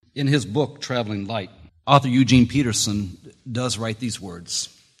In his book, Traveling Light, author Eugene Peterson does write these words: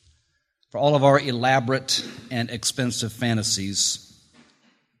 "For all of our elaborate and expensive fantasies,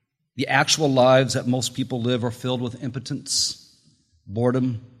 the actual lives that most people live are filled with impotence,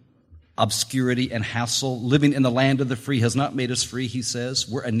 boredom, obscurity, and hassle. Living in the land of the free has not made us free," he says.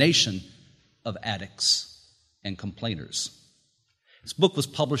 "We're a nation of addicts and complainers." This book was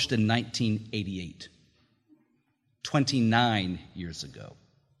published in 1988, 29 years ago.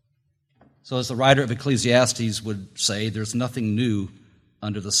 So as the writer of Ecclesiastes would say, there's nothing new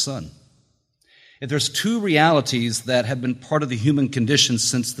under the sun. If there's two realities that have been part of the human condition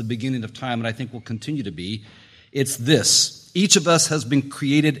since the beginning of time, and I think will continue to be, it's this: each of us has been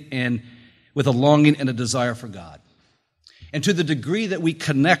created with a longing and a desire for God. And to the degree that we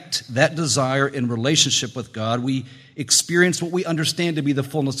connect that desire in relationship with God, we experience what we understand to be the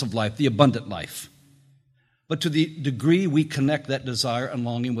fullness of life, the abundant life. But to the degree we connect that desire and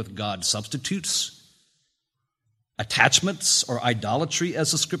longing with God substitutes, attachments, or idolatry,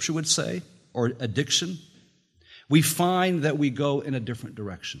 as the scripture would say, or addiction, we find that we go in a different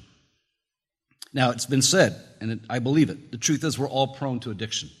direction. Now, it's been said, and I believe it, the truth is we're all prone to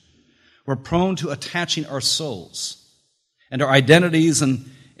addiction. We're prone to attaching our souls and our identities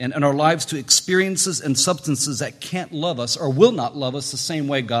and our lives to experiences and substances that can't love us or will not love us the same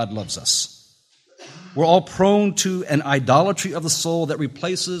way God loves us. We're all prone to an idolatry of the soul that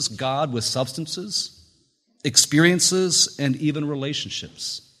replaces God with substances, experiences, and even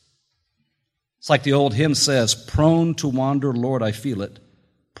relationships. It's like the old hymn says, "Prone to wander, Lord, I feel it,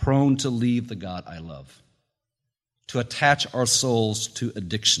 prone to leave the God I love." To attach our souls to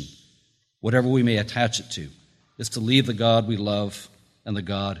addiction, whatever we may attach it to, is to leave the God we love and the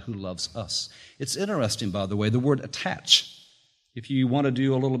God who loves us. It's interesting, by the way, the word attach. If you want to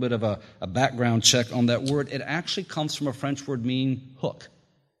do a little bit of a background check on that word, it actually comes from a French word meaning hook,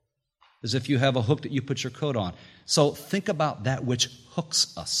 as if you have a hook that you put your coat on. So think about that which hooks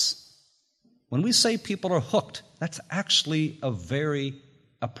us. When we say people are hooked, that's actually a very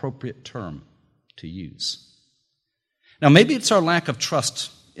appropriate term to use. Now, maybe it's our lack of trust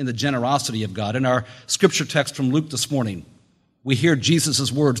in the generosity of God. In our scripture text from Luke this morning, we hear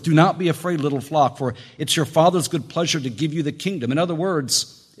Jesus' words, "Do not be afraid, little flock, for it's your Father's good pleasure to give you the kingdom." In other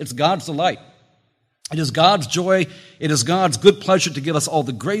words, it's God's delight. It is God's joy. It is God's good pleasure to give us all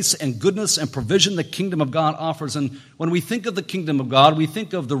the grace and goodness and provision the kingdom of God offers. And when we think of the kingdom of God, we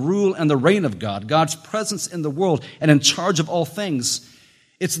think of the rule and the reign of God, God's presence in the world and in charge of all things.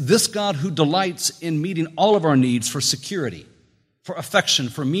 It's this God who delights in meeting all of our needs for security, for affection,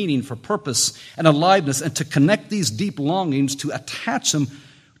 for meaning, for purpose, and aliveness. And to connect these deep longings, to attach them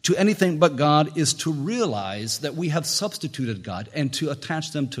to anything but God, is to realize that we have substituted God. And to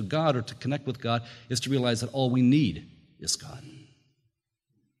attach them to God or to connect with God is to realize that all we need is God.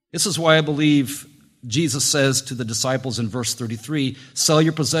 This is why I believe Jesus says to the disciples in verse 33, "Sell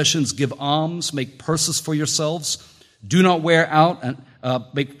your possessions, give alms, make purses for yourselves. Do not wear out,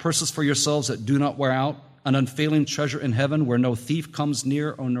 make purses for yourselves that do not wear out, an unfailing treasure in heaven where no thief comes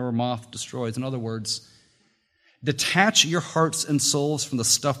near or no moth destroys." In other words, detach your hearts and souls from the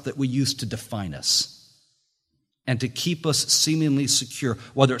stuff that we use to define us and to keep us seemingly secure,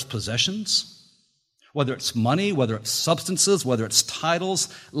 whether it's possessions, whether it's money, whether it's substances, whether it's titles.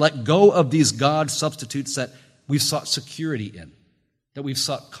 Let go of these God substitutes that we've sought security in, that we've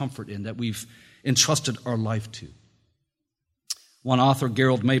sought comfort in, that we've entrusted our life to. One author,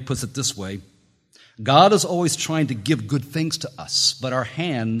 Gerald May, puts it this way: God is always trying to give good things to us, but our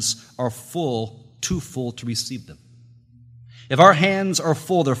hands are too full to receive them. If our hands are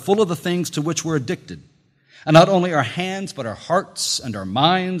full, they're full of the things to which we're addicted. And not only our hands, but our hearts and our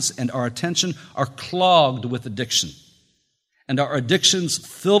minds and our attention are clogged with addiction. And our addictions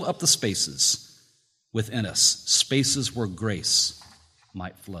filled up the spaces within us, spaces where grace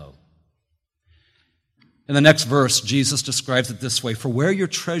might flow. In the next verse, Jesus describes it this way: "For where your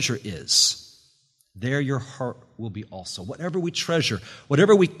treasure is, there your heart will be also." Whatever we treasure,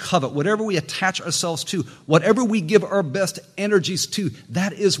 whatever we covet, whatever we attach ourselves to, whatever we give our best energies to,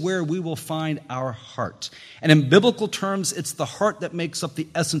 that is where we will find our heart. And in biblical terms, it's the heart that makes up the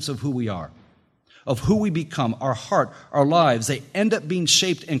essence of who we are, of who we become. Our heart, our lives, they end up being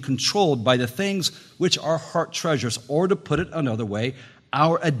shaped and controlled by the things which our heart treasures. Or to put it another way,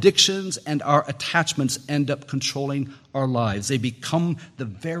 our addictions and our attachments end up controlling our lives. They become the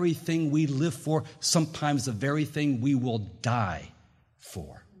very thing we live for, sometimes the very thing we will die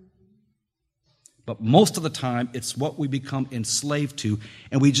for. But most of the time, it's what we become enslaved to,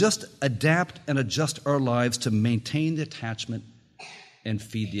 and we just adapt and adjust our lives to maintain the attachment and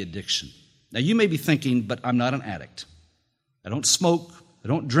feed the addiction. Now, you may be thinking, but I'm not an addict. I don't smoke. I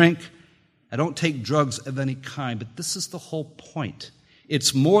don't drink. I don't take drugs of any kind. But this is the whole point.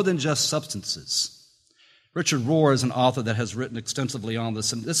 It's more than just substances. Richard Rohr is an author that has written extensively on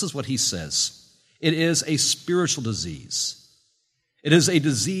this, and this is what he says. It is a spiritual disease. It is a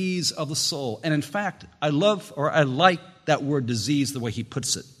disease of the soul. And in fact, I like that word disease the way he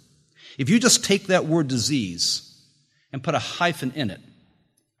puts it. If you just take that word disease and put a hyphen in it,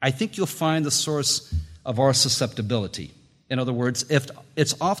 I think you'll find the source of our susceptibility. In other words, if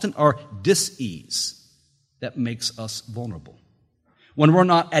it's often our dis-ease that makes us vulnerable. When we're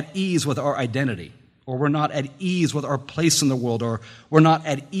not at ease with our identity, or we're not at ease with our place in the world, or we're not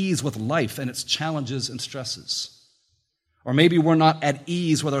at ease with life and its challenges and stresses. Or maybe we're not at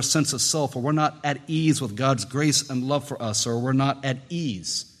ease with our sense of self, or we're not at ease with God's grace and love for us, or we're not at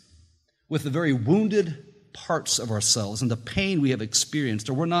ease with the very wounded parts of ourselves and the pain we have experienced,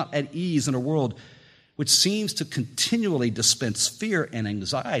 or we're not at ease in a world which seems to continually dispense fear and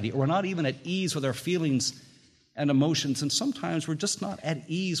anxiety, or we're not even at ease with our feelings and emotions, and sometimes we're just not at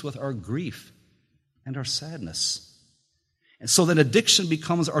ease with our grief and our sadness. And so that addiction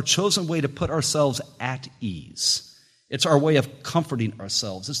becomes our chosen way to put ourselves at ease. It's our way of comforting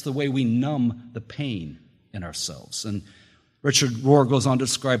ourselves. It's the way we numb the pain in ourselves. And Richard Rohr goes on to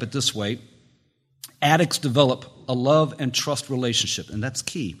describe it this way. Addicts develop a love and trust relationship, and that's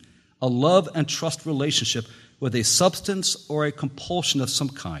key. A love and trust relationship with a substance or a compulsion of some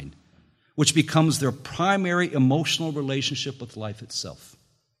kind, which becomes their primary emotional relationship with life itself.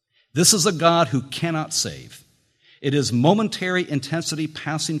 This is a God who cannot save. It is momentary intensity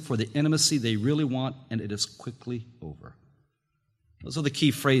passing for the intimacy they really want, and it is quickly over. Those are the key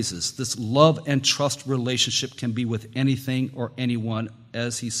phrases. This love and trust relationship can be with anything or anyone,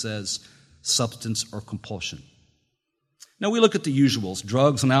 as he says, substance or compulsion. Now we look at the usuals,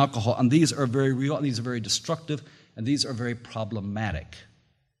 drugs and alcohol, and these are very real, and these are very destructive, and these are very problematic.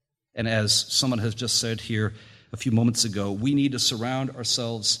 And as someone has just said here a few moments ago, we need to surround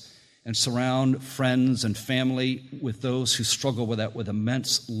ourselves and surround friends and family with those who struggle with that with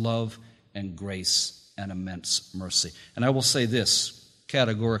immense love and grace and immense mercy. And I will say this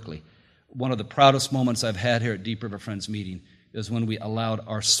categorically. One of the proudest moments I've had here at Deep River Friends meeting is when we allowed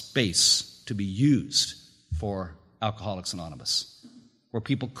our space to be used for Alcoholics Anonymous, where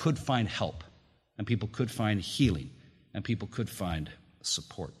people could find help and people could find healing and people could find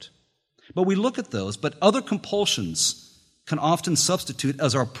support. But we look at those, but other compulsions can often substitute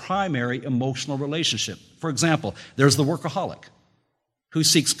as our primary emotional relationship. For example, there's the workaholic who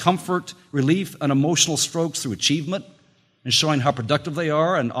seeks comfort, relief, and emotional strokes through achievement and showing how productive they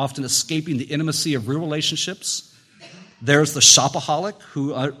are and often escaping the intimacy of real relationships. There's the shopaholic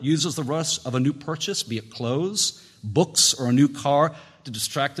who uses the rush of a new purchase, be it clothes, books, or a new car, to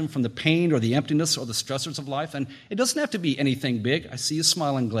distract them from the pain or the emptiness or the stressors of life. And it doesn't have to be anything big. I see you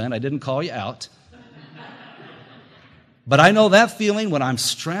smiling, Glenn. I didn't call you out. But I know that feeling when I'm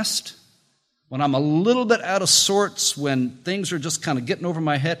stressed, when I'm a little bit out of sorts, when things are just kind of getting over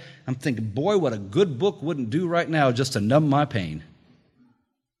my head. I'm thinking, boy, what a good book wouldn't do right now just to numb my pain.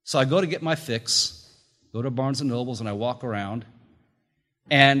 So I go to get my fix, go to Barnes & Nobles, and I walk around.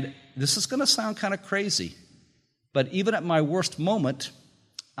 And this is going to sound kind of crazy, but even at my worst moment,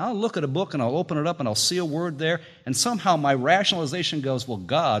 I'll look at a book and I'll open it up and I'll see a word there, and somehow my rationalization goes, well,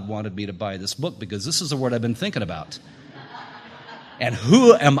 God wanted me to buy this book because this is the word I've been thinking about. And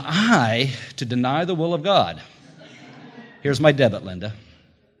who am I to deny the will of God? Here's my debit, Linda.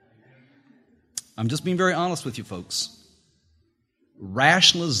 I'm just being very honest with you folks.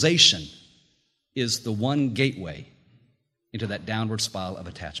 Rationalization is the one gateway into that downward spiral of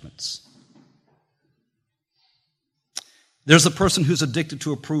attachments. There's a person who's addicted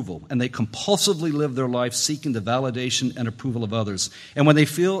to approval, and they compulsively live their life seeking the validation and approval of others. And when they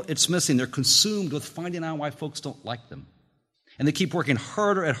feel it's missing, they're consumed with finding out why folks don't like them. And they keep working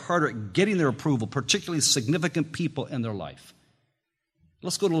harder and harder at getting their approval, particularly significant people in their life.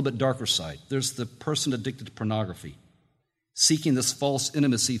 Let's go to a little bit darker side. There's the person addicted to pornography, seeking this false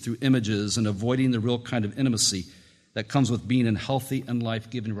intimacy through images and avoiding the real kind of intimacy that comes with being in healthy and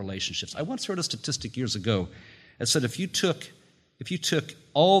life-giving relationships. I once heard a statistic years ago that said if you took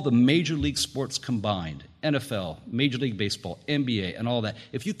all the major league sports combined, NFL, Major League Baseball, NBA, and all that,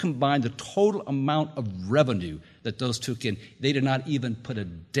 if you combine the total amount of revenue that those took in, they did not even put a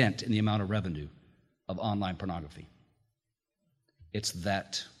dent in the amount of revenue of online pornography. It's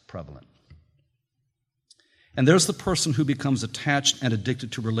that prevalent. And there's the person who becomes attached and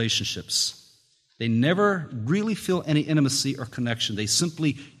addicted to relationships. They never really feel any intimacy or connection. They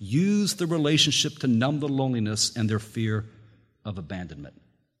simply use the relationship to numb the loneliness and their fear of abandonment.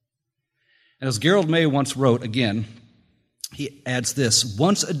 And as Gerald May once wrote, again, he adds this: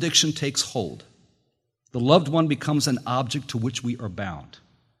 once addiction takes hold, the loved one becomes an object to which we are bound.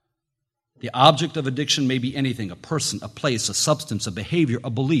 The object of addiction may be anything: a person, a place, a substance, a behavior, a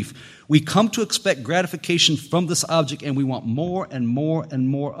belief. We come to expect gratification from this object, and we want more and more and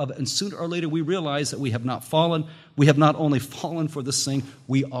more of it. And sooner or later we realize that we have not fallen. We have not only fallen for this thing,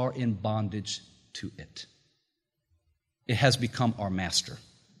 we are in bondage to it. It has become our master,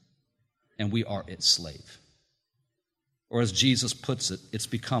 and we are its slave. Or as Jesus puts it, it's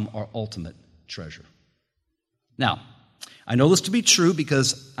become our ultimate treasure. Now, I know this to be true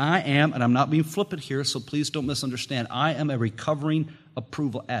because I am, and I'm not being flippant here, so please don't misunderstand, I am a recovering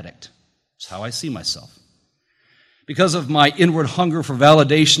approval addict. That's how I see myself. Because of my inward hunger for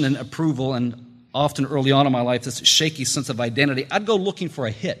validation and approval, and often early on in my life, this shaky sense of identity, I'd go looking for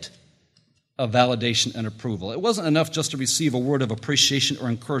a hit of validation and approval. It wasn't enough just to receive a word of appreciation or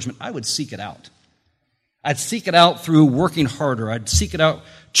encouragement. I would seek it out. I'd seek it out through working harder. I'd seek it out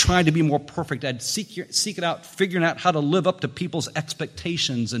trying to be more perfect. I'd seek it out figuring out how to live up to people's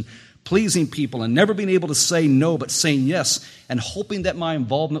expectations and pleasing people and never being able to say no but saying yes and hoping that my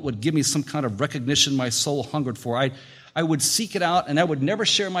involvement would give me some kind of recognition my soul hungered for. I would seek it out, and I would never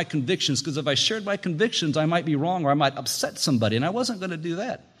share my convictions, because if I shared my convictions, I might be wrong or I might upset somebody, and I wasn't going to do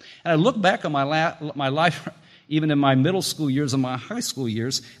that. And I look back on my life, even in my middle school years and my high school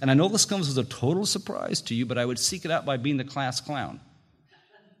years, and I know this comes as a total surprise to you, but I would seek it out by being the class clown.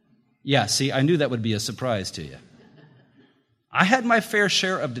 Yeah, see, I knew that would be a surprise to you. I had my fair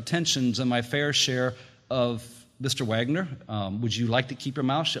share of detentions and my fair share of, Mr. Wagner, would you like to keep your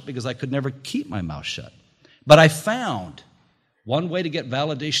mouth shut? Because I could never keep my mouth shut. But I found one way to get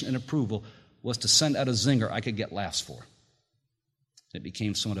validation and approval was to send out a zinger I could get laughs for. It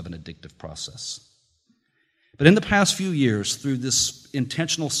became somewhat of an addictive process. But in the past few years, through this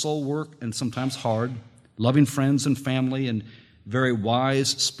intentional soul work and sometimes hard, loving friends and family and very wise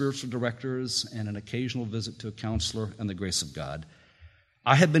spiritual directors and an occasional visit to a counselor and the grace of God,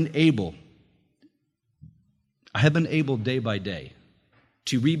 I have been able day by day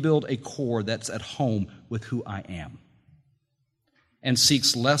to rebuild a core that's at home with who I am and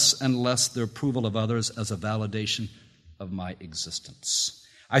seeks less and less the approval of others as a validation of my existence.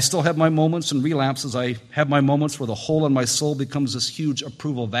 I still have my moments and relapses. I have my moments where the hole in my soul becomes this huge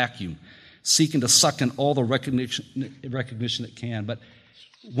approval vacuum, seeking to suck in all the recognition it can. But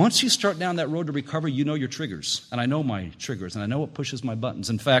once you start down that road to recovery, you know your triggers. And I know my triggers, and I know what pushes my buttons.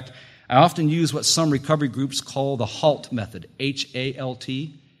 In fact, I often use what some recovery groups call the HALT method, HALT.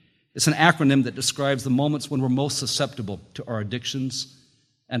 It's an acronym that describes the moments when we're most susceptible to our addictions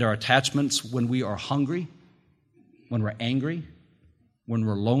and our attachments, when we are hungry, when we're angry, when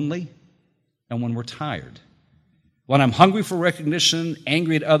we're lonely, and when we're tired. When I'm hungry for recognition,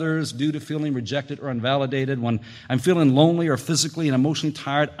 angry at others due to feeling rejected or invalidated, when I'm feeling lonely or physically and emotionally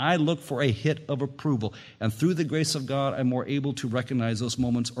tired, I look for a hit of approval. And through the grace of God, I'm more able to recognize those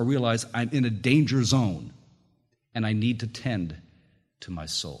moments or realize I'm in a danger zone and I need to tend to my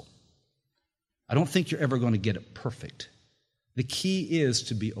soul. I don't think you're ever going to get it perfect. The key is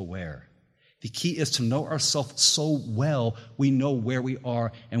to be aware. The key is to know ourselves so well we know where we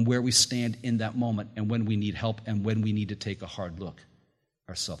are and where we stand in that moment and when we need help and when we need to take a hard look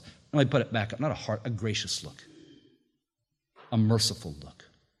ourselves. Let me put it back up. Not a gracious look. A merciful look.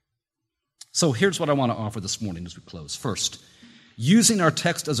 So here's what I want to offer this morning as we close. First, using our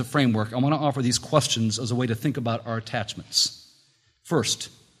text as a framework, I want to offer these questions as a way to think about our attachments. First,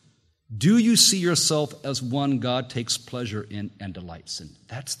 do you see yourself as one God takes pleasure in and delights in?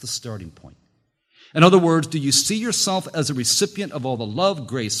 That's the starting point. In other words, do you see yourself as a recipient of all the love,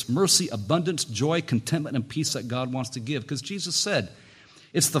 grace, mercy, abundance, joy, contentment, and peace that God wants to give? Because Jesus said,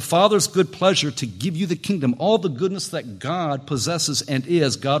 it's the Father's good pleasure to give you the kingdom. All the goodness that God possesses and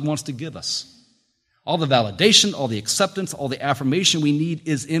is, God wants to give us. All the validation, all the acceptance, all the affirmation we need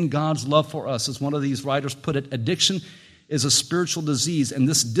is in God's love for us. As one of these writers put it, addiction is a spiritual disease, and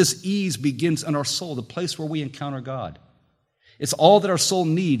this dis-ease begins in our soul, the place where we encounter God. It's all that our soul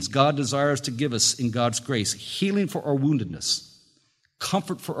needs, God desires to give us in God's grace. Healing for our woundedness,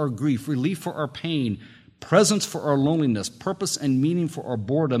 comfort for our grief, relief for our pain, presence for our loneliness, purpose and meaning for our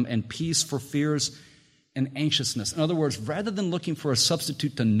boredom, and peace for fears and anxiousness. In other words, rather than looking for a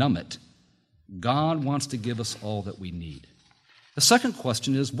substitute to numb it, God wants to give us all that we need. The second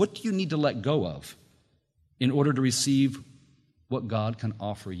question is, what do you need to let go of in order to receive what God can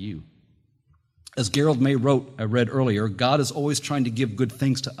offer you? As Gerald May wrote, I read earlier, God is always trying to give good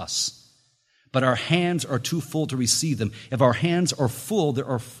things to us, but our hands are too full to receive them. If our hands are full,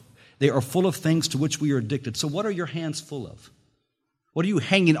 they are full of things to which we are addicted. So what are your hands full of? What are you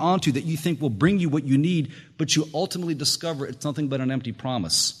hanging on to that you think will bring you what you need, but you ultimately discover it's nothing but an empty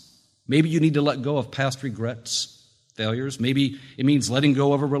promise? Maybe you need to let go of past regrets, failures. Maybe it means letting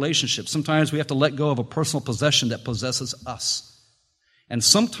go of a relationship. Sometimes we have to let go of a personal possession that possesses us. And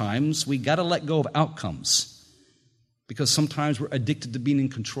sometimes we got to let go of outcomes because sometimes we're addicted to being in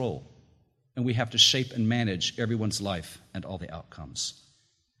control and we have to shape and manage everyone's life and all the outcomes.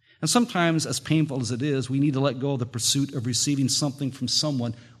 And sometimes, as painful as it is, we need to let go of the pursuit of receiving something from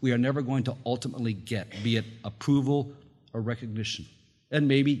someone we are never going to ultimately get, be it approval or recognition. And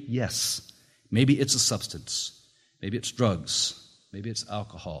maybe, yes, maybe it's a substance. Maybe it's drugs. Maybe it's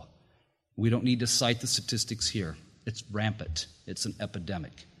alcohol. We don't need to cite the statistics here. It's rampant. It's an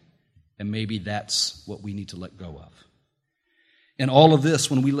epidemic. And maybe that's what we need to let go of. In all of this,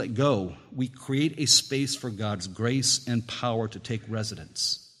 when we let go, we create a space for God's grace and power to take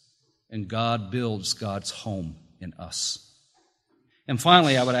residence. And God builds God's home in us. And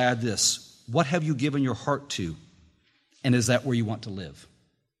finally, I would add this. What have you given your heart to? And is that where you want to live?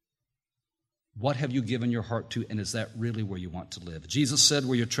 What have you given your heart to, and is that really where you want to live? Jesus said,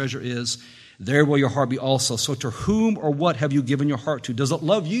 where your treasure is, there will your heart be also. So to whom or what have you given your heart to? Does it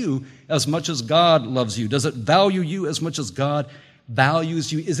love you as much as God loves you? Does it value you as much as God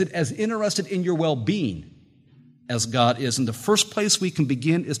values you? Is it as interested in your well-being as God is? And the first place we can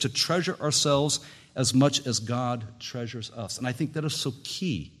begin is to treasure ourselves as much as God treasures us. And I think that is so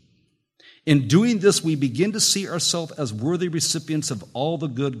key. In doing this, we begin to see ourselves as worthy recipients of all the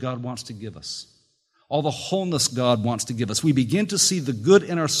good God wants to give us, all the wholeness God wants to give us. We begin to see the good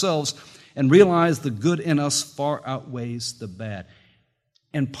in ourselves and realize the good in us far outweighs the bad.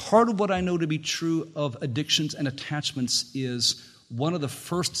 And part of what I know to be true of addictions and attachments is one of the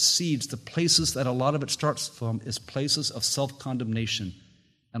first seeds, the places that a lot of it starts from, is places of self-condemnation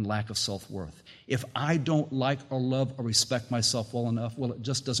and lack of self-worth. If I don't like or love or respect myself well enough, well, it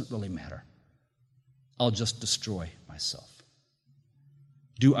just doesn't really matter. I'll just destroy myself.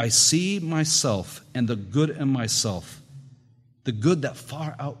 Do I see myself and the good in myself, the good that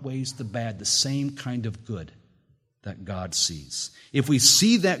far outweighs the bad, the same kind of good that God sees? If we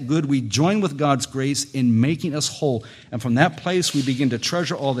see that good, we join with God's grace in making us whole. And from that place, we begin to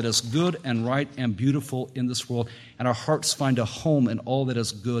treasure all that is good and right and beautiful in this world. And our hearts find a home in all that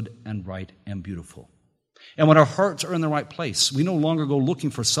is good and right and beautiful. And when our hearts are in the right place, we no longer go looking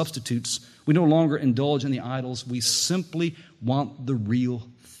for substitutes. We no longer indulge in the idols. We simply want the real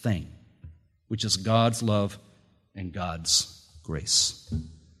thing, which is God's love and God's grace.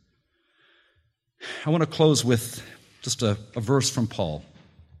 I want to close with just a verse from Paul.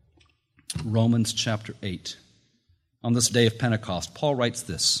 Romans chapter 8. On this day of Pentecost, Paul writes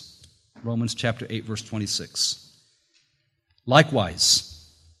this. Romans chapter 8, verse 26. Likewise,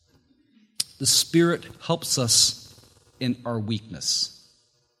 the Spirit helps us in our weakness.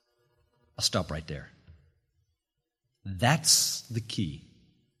 I'll stop right there. That's the key,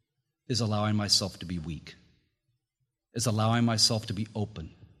 is allowing myself to be weak, is allowing myself to be open,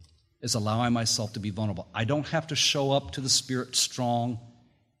 is allowing myself to be vulnerable. I don't have to show up to the Spirit strong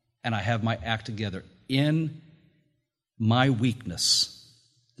and I have my act together. In my weakness,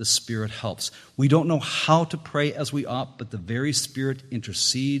 the Spirit helps. We don't know how to pray as we ought, but the very Spirit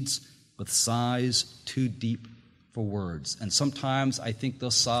intercedes with sighs too deep for words. And sometimes I think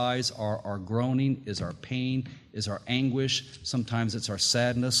those sighs are our groaning, is our pain, is our anguish. Sometimes it's our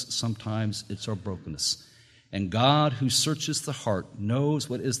sadness. Sometimes it's our brokenness. And God, who searches the heart, knows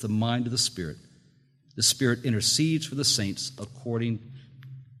what is the mind of the Spirit. The Spirit intercedes for the saints according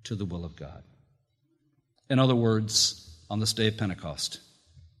to the will of God. In other words, on this day of Pentecost,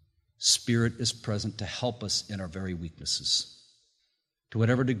 Spirit is present to help us in our very weaknesses, to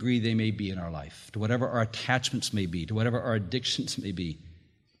whatever degree they may be in our life, to whatever our attachments may be, to whatever our addictions may be,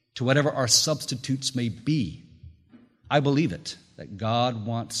 to whatever our substitutes may be. I believe it, that God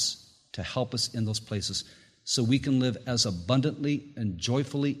wants to help us in those places so we can live as abundantly and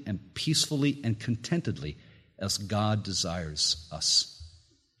joyfully and peacefully and contentedly as God desires us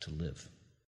to live.